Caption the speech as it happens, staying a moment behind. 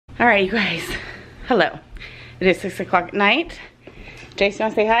All right, you guys. Hello. It is 6 o'clock at night. Jason,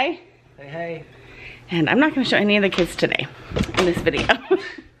 want to say hi? Hey, hey. And I'm not going to show any of the kids today in this video.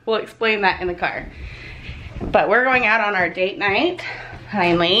 We'll explain that in the car. But we're going out on our date night.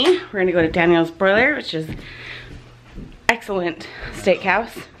 Finally, we're going to go to Daniel's Broiler, which is excellent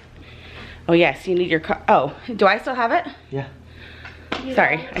steakhouse. Oh yes, you need your car. Oh, do I still have it? Yeah.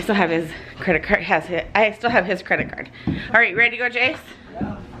 Sorry, I still have his credit card. I still have his credit card. All right, ready to go, Jace?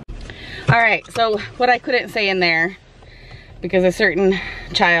 Yeah. All right, so what I couldn't say in there, because a certain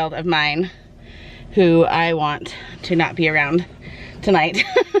child of mine who I want to not be around tonight,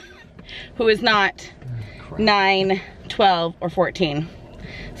 who is not 9, 12, or 14.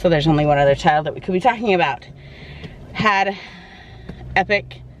 So there's only one other child that we could be talking about. Had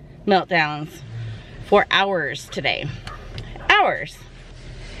epic meltdowns for hours today. Hours.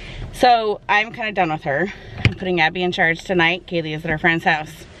 So I'm kind of done with her. I'm putting Abby in charge tonight. Kaylee is at her friend's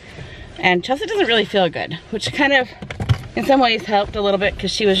house. And Chelsea doesn't really feel good, which kind of, in some ways, helped a little bit because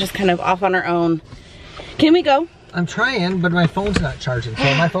she was just kind of off on her own. Can we go? I'm trying, but my phone's not charging, so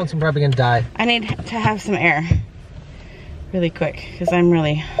my phone's probably gonna die. I need to have some air really quick because I'm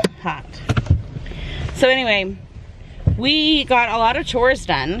really hot. So anyway, we got a lot of chores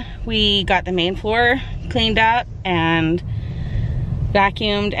done. We got the main floor cleaned up and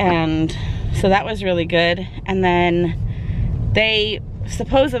vacuumed, and so that was really good. And then they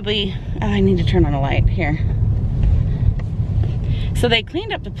supposedly, oh, I need to turn on a light here. So they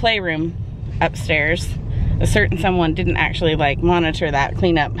cleaned up the playroom upstairs. A certain someone didn't actually like monitor that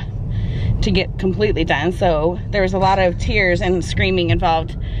cleanup to get completely done. So there was a lot of tears and screaming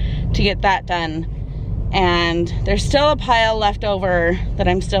involved to get that done. And there's still a pile left over that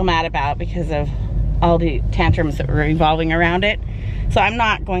I'm still mad about because of all the tantrums that were revolving around it. So I'm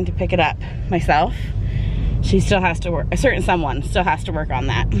not going to pick it up myself. She still has to work, a certain someone still has to work on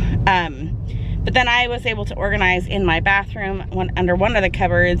that. But then I was able to organize in my bathroom under one of the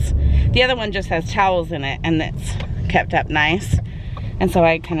cupboards. The other one just has towels in it and it's kept up nice. And so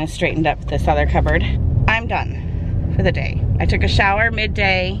I kind of straightened up this other cupboard. I'm done for the day. I took a shower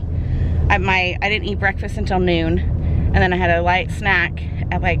midday. I didn't eat breakfast until noon. And then I had a light snack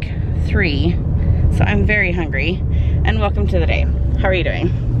at like 3. So I'm very hungry. And welcome to the day. How are you doing?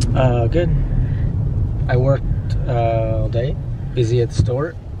 Good. I worked all day, busy at the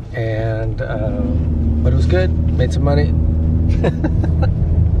store, and but it was good. Made some money.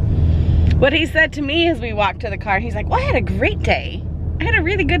 What he said to me as we walked to the car, he's like, well, I had a great day. I had a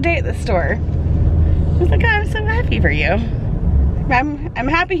really good day at the store. I was like, oh, I'm so happy for you. I'm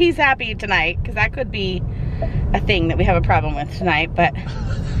happy he's happy tonight, because that could be a thing that we have a problem with tonight, but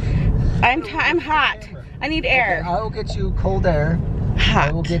I'm hot. I need air. Okay, I will get you cold air. Hot.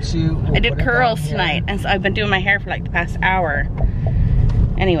 I will get you. I did curls tonight, and so I've been doing my hair for like the past hour.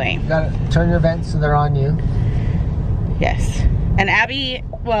 Anyway. You gotta turn your vents so they're on you. Yes. And Abby,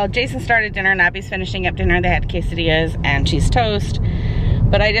 well, Jason started dinner and Abby's finishing up dinner. They had quesadillas and cheese toast,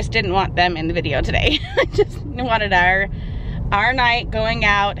 but I just didn't want them in the video today. I just wanted our night going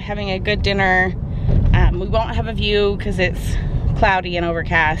out, having a good dinner. We won't have a view because it's cloudy and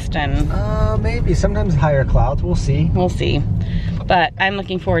overcast, and maybe sometimes higher clouds. We'll see. We'll see. But I'm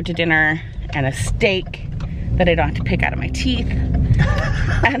looking forward to dinner and a steak that I don't have to pick out of my teeth.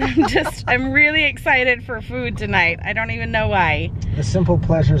 And I'm really excited for food tonight. I don't even know why. The simple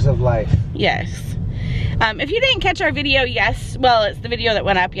pleasures of life. Yes. If you didn't catch our video, well, it's the video that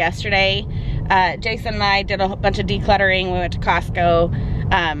went up yesterday. Jason and I did a bunch of decluttering. We went to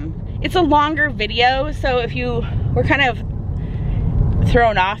Costco. It's a longer video, so if you were kind of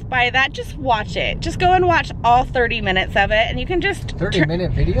thrown off by that, just watch it. Just go and watch all 30 minutes of it, and you can just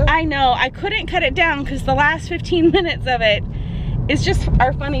 30-minute video? I know, I couldn't cut it down because the last 15 minutes of it is just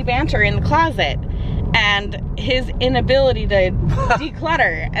our funny banter in the closet and his inability to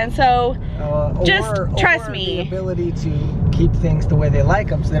declutter. And so trust me, the ability to keep things the way they like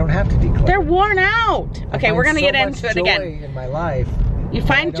them so they don't have to declutter. They're worn out. Okay, we're gonna get into it again. In my life, you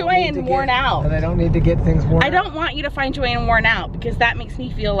find joy in worn out. And I don't need to get things worn out. I don't want you to find joy in worn out, because that makes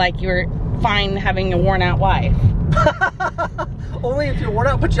me feel like you're fine having a worn out wife. Only if you're worn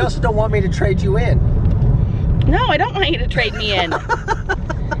out, but you also don't want me to trade you in. No, I don't want you to trade me in.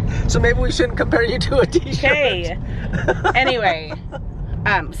 So maybe we shouldn't compare you to a t-shirt. Okay. Anyway,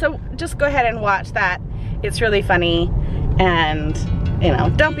 so just go ahead and watch that. It's really funny, and you know,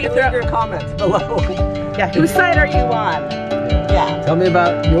 don't be leave your comments below. Yeah, whose side are you on? Yeah. Tell me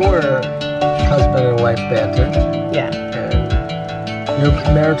about your husband and wife banter. Yeah. And your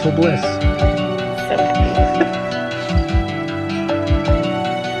marital bliss. So happy.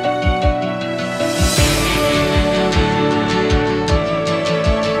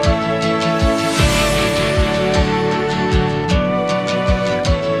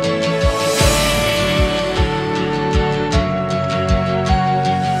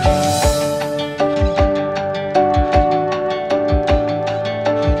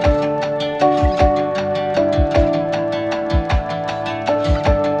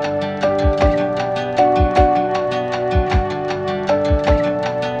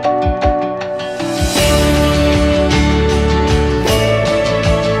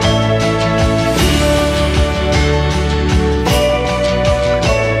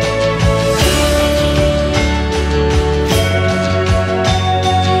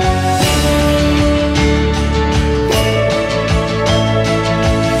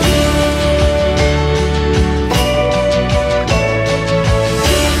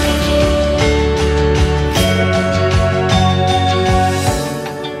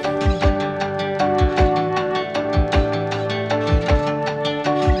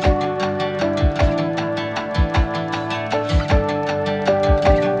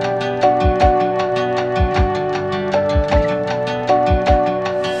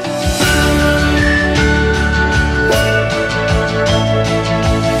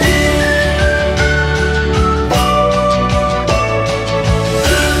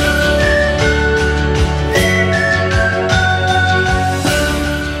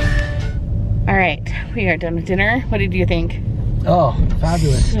 got done with dinner. What did you think? Oh,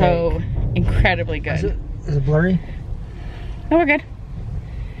 fabulous. So steak. incredibly good. Is it blurry? No, we're good.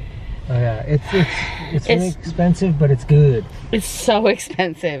 Oh yeah, it's really expensive, but it's good. It's so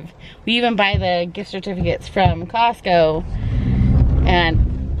expensive. We even buy the gift certificates from Costco,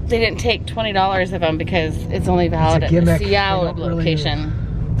 and they didn't take $20 of them because it's only valid at the Seattle location.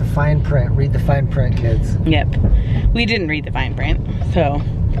 Really the fine print. Read the fine print, kids. Yep. We didn't read the fine print, so.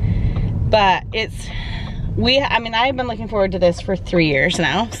 But I mean, I've been looking forward to this for 3 years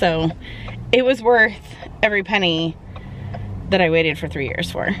now, so it was worth every penny that I waited for 3 years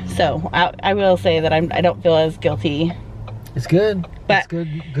for. So I will say that I don't feel as guilty. It's good. But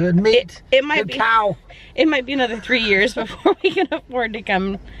it's good meat. It might good be cow. It might be another 3 years before we can afford to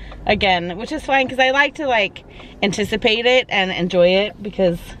come again, which is fine because I like to like anticipate it and enjoy it,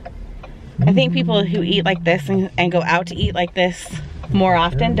 because I think people who eat like this and go out to eat like this more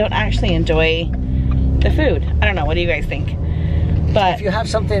often don't actually enjoy the food. I don't know, what do you guys think? But if you have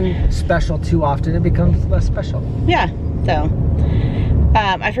something special too often, it becomes less special. Yeah, so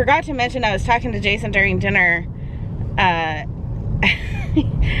I forgot to mention, I was talking to Jason during dinner. I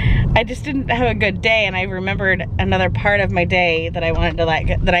just didn't have a good day, and I remembered another part of my day that I wanted to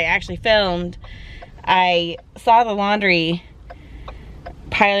that I actually filmed. I saw the laundry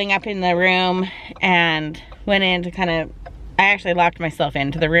piling up in the room and went in to I actually locked myself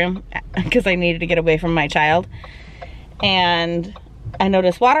into the room because I needed to get away from my child. And I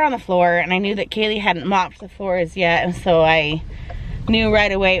noticed water on the floor, and I knew that Kaylee hadn't mopped the floors yet, and so I knew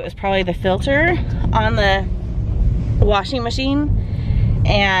right away it was probably the filter on the washing machine,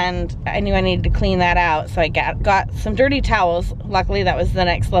 and I knew I needed to clean that out. So I got some dirty towels. Luckily that was the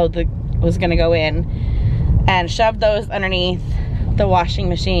next load that was gonna go in, and shoved those underneath the washing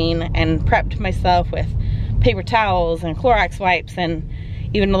machine and prepped myself with paper towels and Clorox wipes and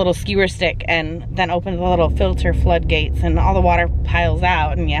even a little skewer stick, and then opened the little filter floodgates, and all the water piles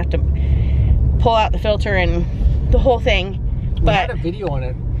out and you have to pull out the filter and the whole thing. We had a video on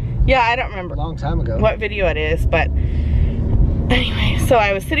it. Yeah, I don't remember a long time ago what video it is, but anyway, so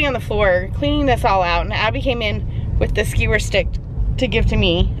I was sitting on the floor cleaning this all out, and Abby came in with the skewer stick to give to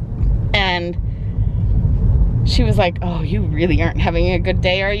me, and she was like, "Oh, you really aren't having a good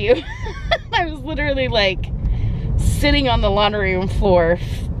day, are you?" I was literally like sitting on the laundry room floor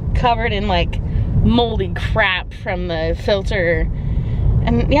covered in like moldy crap from the filter,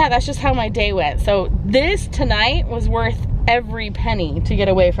 and yeah, that's just how my day went. So this tonight was worth every penny to get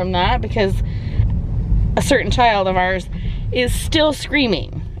away from that, because a certain child of ours is still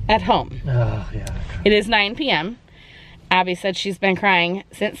screaming at home. Oh, yeah. It is 9 p.m. Abby said she's been crying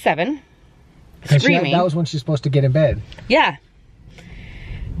since 7. Screaming. That was when she's supposed to get in bed. Yeah.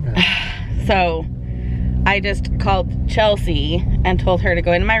 So I just called Chelsea and told her to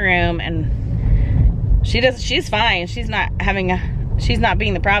go into my room, and she's fine. She's not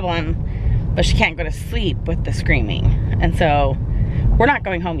being the problem, but she can't go to sleep with the screaming. And so we're not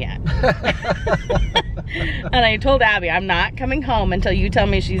going home yet. And I told Abby, I'm not coming home until you tell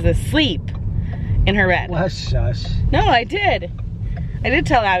me she's asleep in her bed. Well, shush. No, I did. I did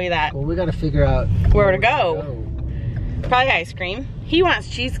tell Abby that. Well, we got to figure out where to go. Probably ice cream. He wants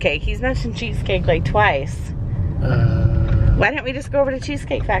cheesecake. He's mentioned cheesecake like twice. Why didn't we just go over to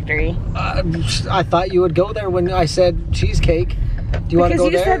Cheesecake Factory? I thought you would go there when I said cheesecake. Do you want to go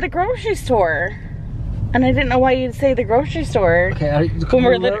there? Because you said the grocery store. And I didn't know why you'd say the grocery store. Okay,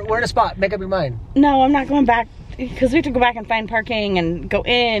 we're in a spot. Make up your mind. No, I'm not going back, because we have to go back and find parking and go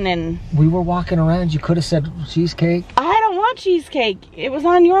in, and... We were walking around. You could have said cheesecake. I don't want cheesecake. It was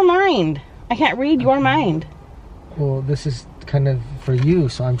on your mind. I can't read your mind. Well, this is kind of for you,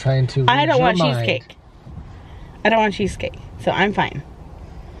 so I'm trying to read I don't want mind. cheesecake. I don't want cheesecake, so I'm fine.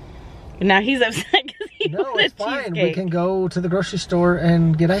 But now he's upset because he wanted it's fine. cheesecake. We can go to the grocery store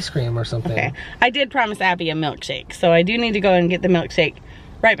and get ice cream or something. Okay. I did promise Abby a milkshake, so I do need to go and get the milkshake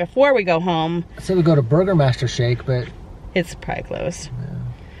right before we go home. I say we go to Burger Master Shake, but it's probably closed.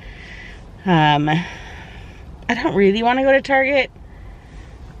 Yeah. I don't really want to go to Target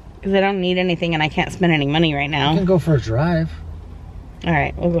because I don't need anything and I can't spend any money right now. We can go for a drive. All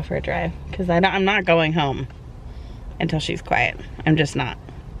right, we'll go for a drive because I'm not going home until she's quiet. I'm just not.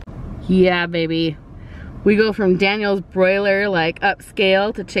 Yeah, baby. We go from Daniel's Broiler, like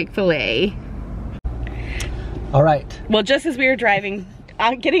upscale, to Chick-fil-A. All right. Well, just as we were driving,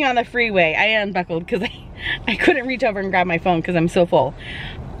 getting on the freeway, I unbuckled because I couldn't reach over and grab my phone because I'm so full.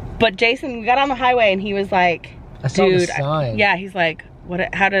 But Jason got on the highway and he was like, I saw the sign. yeah, he's like,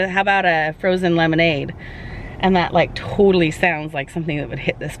 how about a frozen lemonade? And that like totally sounds like something that would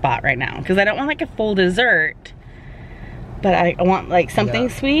hit the spot right now. Because I don't want like a full dessert, but I want like something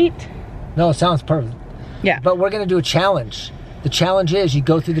sweet. No, it sounds perfect. Yeah. But we're gonna do a challenge. The challenge is you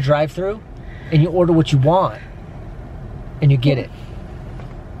go through the drive-thru and you order what you want and you get it.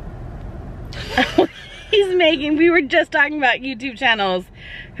 We were just talking about YouTube channels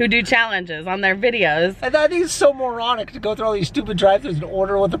who do challenges on their videos. And I think it's so moronic to go through all these stupid drive-thrus and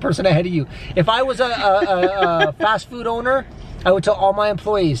order with the person ahead of you. If I was a fast food owner, I would tell all my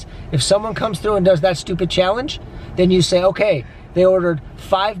employees, if someone comes through and does that stupid challenge, then you say, okay, they ordered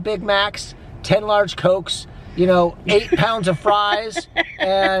 5 Big Macs, 10 large Cokes, you know, 8 pounds of fries,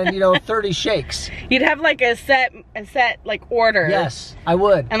 and, you know, 30 shakes. You'd have like a set like order. Yes, I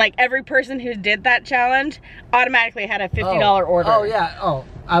would. And like every person who did that challenge automatically had a $50 order. Oh yeah,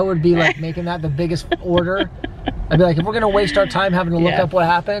 I would be like making that the biggest order. I'd be like, if we're gonna waste our time having to look up what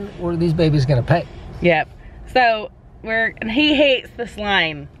happened, these babies gonna pay. Yep. So and he hates this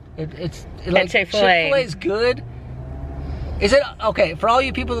line. It's like Chick-fil-A. Chick-fil-A's good. Is it okay for all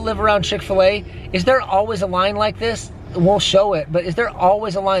you people that live around Chick-fil-A? Is there always a line like this? We'll show it, but is there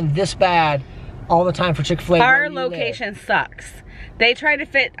always a line this bad all the time for Chick-fil-A? Our location sucks. They try to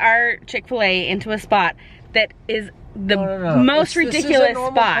fit our Chick-fil-A into a spot that is the most ridiculous this is a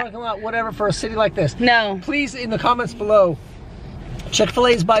normal spot. Parking lot, whatever, for a city like this. No. Please, in the comments below,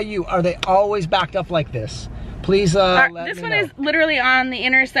 Chick-fil-A's by you, are they always backed up like this? Please let this me one know. is literally on the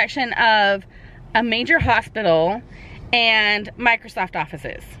intersection of a major hospital and Microsoft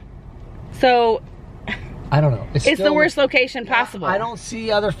offices. So I don't know. It's the worst location possible. I don't see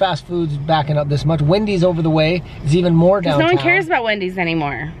other fast foods backing up this much. Wendy's over the way is even more downtown. No one cares about Wendy's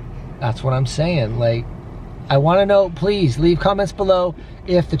anymore. That's what I'm saying. Like, I want to know, please leave comments below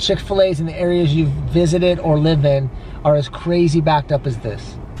if the Chick-fil-A's in the areas you've visited or live in are as crazy backed up as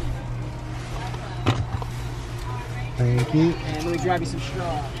this. Thank you. And let me grab you some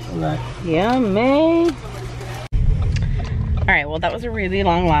straws. All right. Yummy. All right, well, that was a really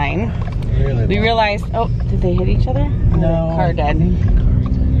long line. Really we realized, oh, did they hit each other? No. The car did.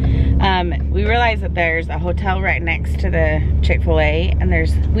 We realized that there's a hotel right next to the Chick-fil-A, and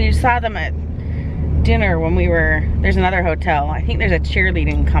we saw them at dinner when there's another hotel. I think there's a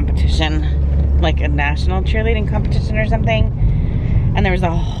cheerleading competition, like a national cheerleading competition or something. And there was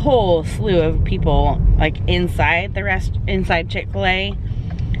a whole slew of people like inside Chick-fil-A.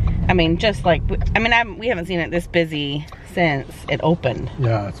 I mean, just like, we haven't seen it this busy since it opened.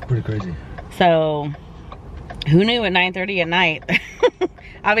 Yeah, it's pretty crazy. So, who knew at 9:30 at night?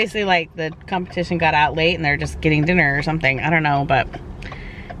 Obviously, like, the competition got out late and they're just getting dinner or something. I don't know, but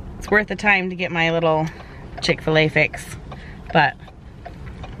it's worth the time to get my little Chick-fil-A fix. But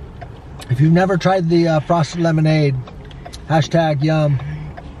if you've never tried the frosted lemonade, #yum.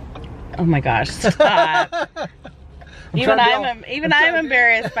 oh my gosh, stop. Even I'm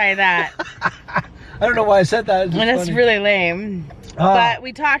embarrassed by that. I don't know why I said that. And it's really lame. But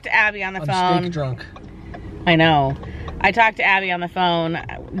we talked to Abby on the phone. Steak drunk. I know. I talked to Abby on the phone.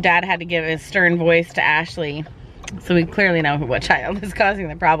 Dad had to give his stern voice to Ashley. So we clearly know what child is causing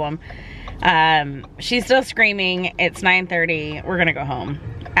the problem. She's still screaming. It's 9:30. We're gonna go home.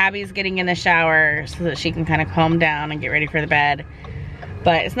 Abby's getting in the shower so that she can kind of calm down and get ready for the bed.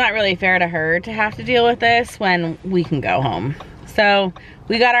 But it's not really fair to her to have to deal with this when we can go home. So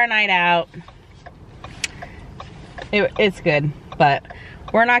we got our night out. It's good, but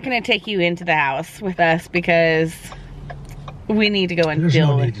we're not going to take you into the house with us because we need to go and deal with it. There's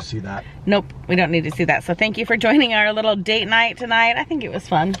no need to see that. Nope, we don't need to see that. So thank you for joining our little date night tonight. I think it was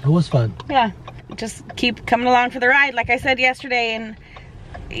fun. It was fun. Yeah, just keep coming along for the ride. Like I said yesterday, and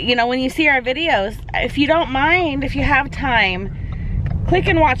you know, when you see our videos, if you don't mind, if you have time, click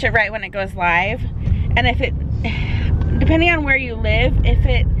and watch it right when it goes live. And if it, depending on where you live, if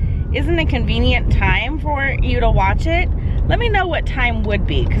it isn't a convenient time for you to watch it, let me know what time would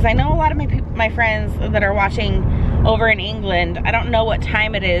be, because I know a lot of my friends that are watching over in England, I don't know what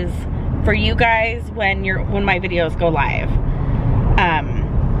time it is for you guys when my videos go live.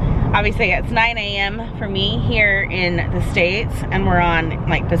 Obviously it's 9 a.m. for me here in the States, and we're on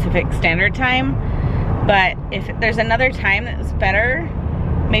like Pacific Standard Time. But if there's another time that's better,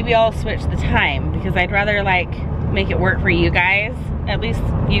 maybe I'll switch the time, because I'd rather like make it work for you guys, at least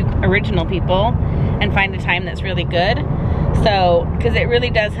you original people, and find a time that's really good. So, because it really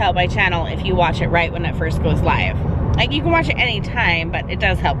does help my channel if you watch it right when it first goes live. Like, you can watch it any time, but it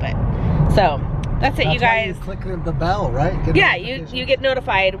does help it. So, that's it, you guys. Why you click the bell, right? Yeah, you get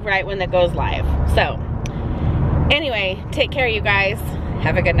notified right when it goes live. So, anyway, take care, you guys.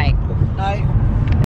 Have a good night. Night.